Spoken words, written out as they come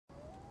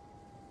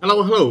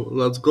Hello, hello.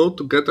 Let's go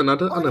to get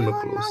another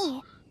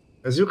Anemoculus.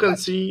 As you can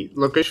see,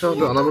 location of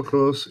the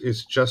Anemoculus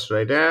is just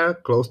right there,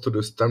 close to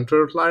the stem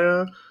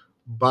turret.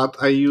 But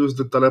I use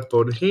the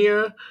teleport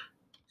here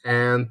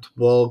and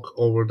walk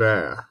over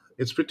there.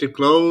 It's pretty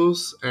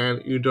close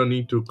and you don't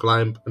need to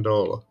climb at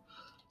all.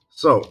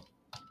 So,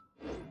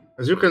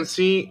 as you can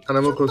see,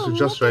 Anemoculus is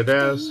just right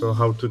there, so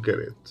how to get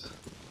it?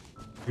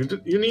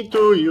 You need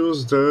to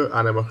use the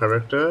Anemo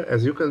character.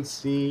 As you can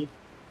see,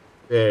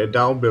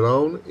 down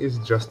below is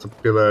just a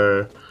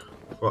pillar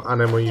for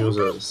Anemo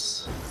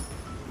users.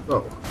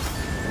 So,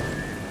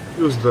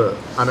 use the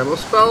Anemo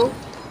spell,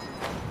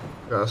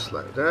 just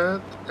like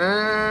that,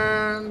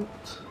 and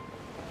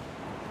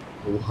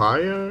go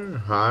higher,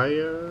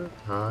 higher,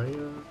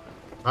 higher,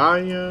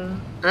 higher,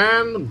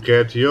 and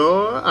get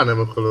your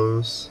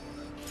Anemoculus.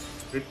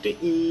 Pretty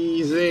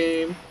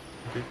easy.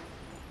 Pretty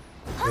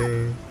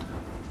easy.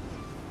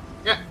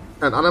 Yeah,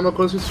 and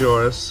Anemoculus is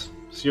yours.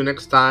 See you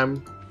next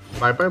time.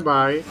 Bye bye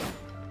bye.